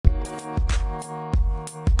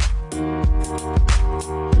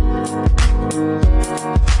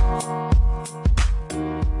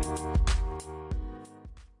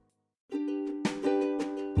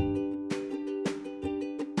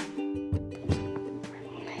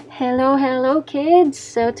Hello kids!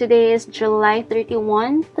 So today is July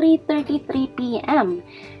 31, 3:33 p.m.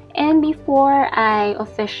 And before I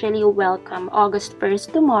officially welcome August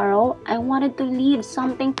 1st tomorrow, I wanted to leave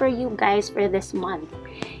something for you guys for this month.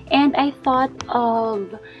 And I thought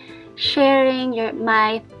of sharing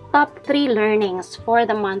my top 3 learnings for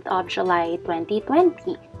the month of July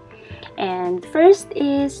 2020. And first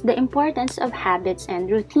is the importance of habits and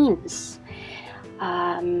routines.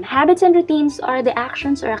 Habits and routines are the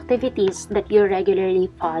actions or activities that you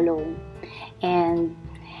regularly follow. And,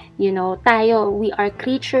 we are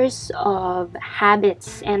creatures of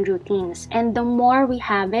habits and routines. And the more we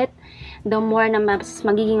have it, the more na mas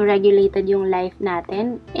magiging regulated yung life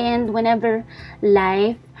natin. And whenever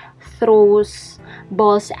life throws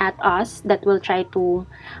balls at us that will try to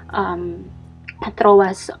throw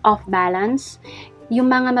us off balance, yung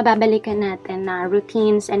mga mababalikan natin na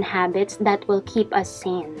routines and habits that will keep us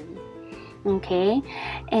sane. Okay?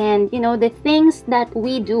 And, the things that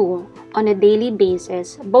we do on a daily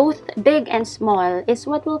basis, both big and small, is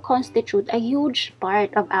what will constitute a huge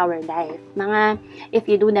part of our life. If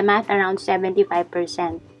you do the math, around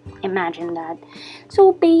 75%. Imagine that.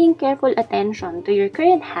 So, paying careful attention to your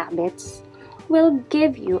current habits will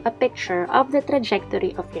give you a picture of the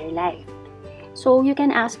trajectory of your life. So you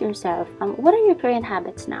can ask yourself, what are your current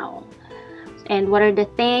habits now? And what are the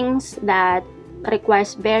things that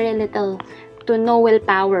requires very little to no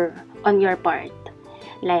willpower on your part?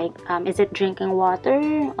 Like, is it drinking water,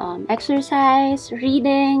 exercise,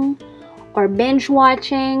 reading, or binge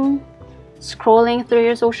watching, scrolling through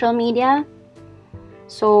your social media?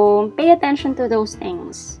 So pay attention to those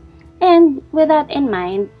things. And with that in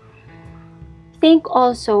mind, think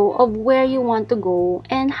also of where you want to go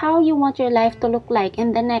and how you want your life to look like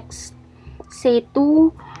in the next, say,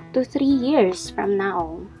 2 to 3 years from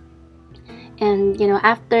now. And,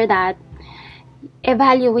 after that,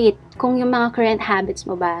 evaluate kung yung mga current habits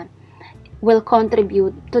mo ba will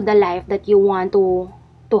contribute to the life that you want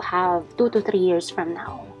to have 2 to 3 years from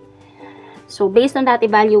now. So, based on that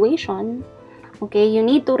evaluation, okay, you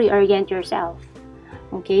need to reorient yourself.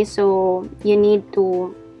 Okay, so you need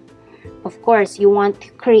to, of course, you want to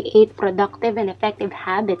create productive and effective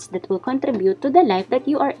habits that will contribute to the life that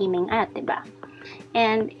you are aiming at, diba?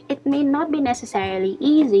 And it may not be necessarily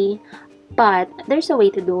easy, but there's a way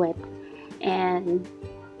to do it. And,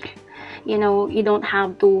 you don't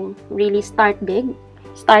have to really start big.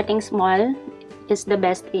 Starting small is the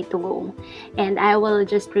best way to go. And I will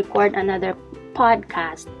just record another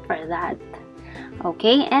podcast for that.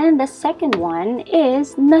 Okay, and the second one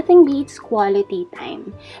is nothing beats quality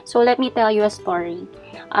time. So let me tell you a story.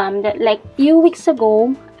 Like few weeks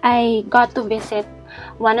ago, I got to visit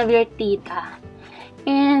one of your tita.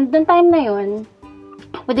 And the time na yun,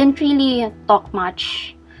 we didn't really talk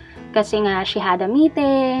much. Kasi nga, she had a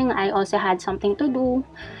meeting, I also had something to do.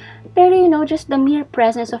 Pero just the mere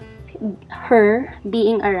presence of her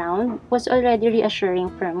being around was already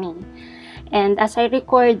reassuring for me. And as I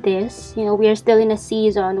record this, we are still in a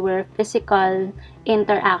season where physical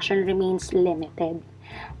interaction remains limited.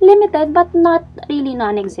 Limited, but not really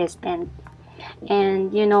non-existent.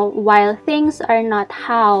 And, while things are not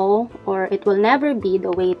how, or it will never be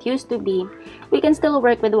the way it used to be, we can still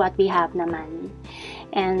work with what we have naman.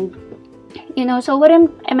 And, so what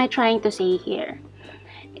am I trying to say here?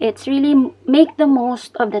 It's really make the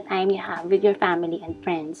most of the time you have with your family and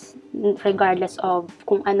friends, regardless of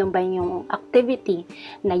kung ano ba yung activity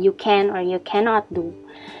na you can or you cannot do.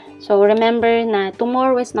 So remember na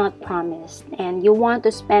tomorrow is not promised, and you want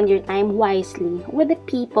to spend your time wisely with the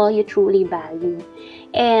people you truly value,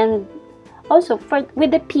 and also with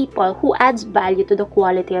the people who adds value to the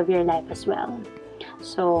quality of your life as well.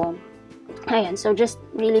 So, so just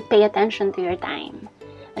really pay attention to your time.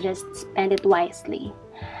 Just spend it wisely.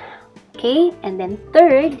 Okay, and then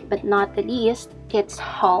third, but not the least, it's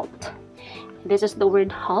halt. This is the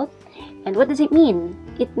word halt. And what does it mean?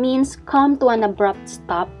 It means come to an abrupt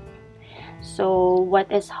stop. So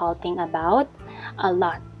what is halting about? A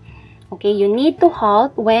lot. Okay, you need to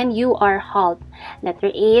halt when you are halt.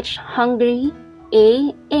 Letter H, hungry.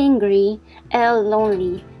 A, angry. L,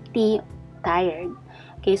 lonely. T, tired.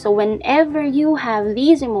 Okay, so whenever you have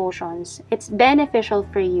these emotions, it's beneficial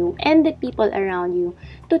for you and the people around you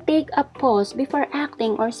to take a pause before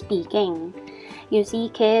acting or speaking. You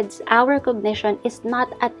see, kids, our cognition is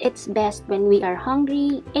not at its best when we are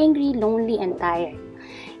hungry, angry, lonely, and tired.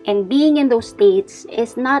 And being in those states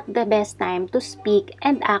is not the best time to speak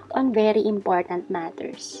and act on very important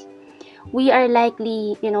matters. We are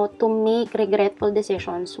likely, to make regretful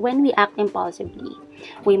decisions when we act impulsively.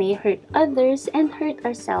 We may hurt others and hurt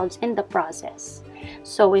ourselves in the process.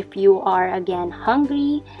 So if you are again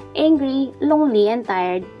hungry, angry, lonely, and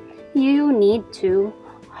tired, you need to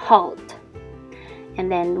halt.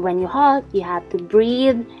 And then when you halt, you have to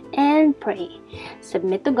breathe and pray.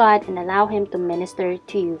 Submit to God and allow Him to minister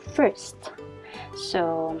to you first.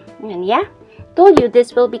 So, and yeah, told you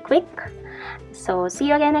this will be quick. So see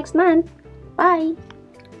you again next month. Bye!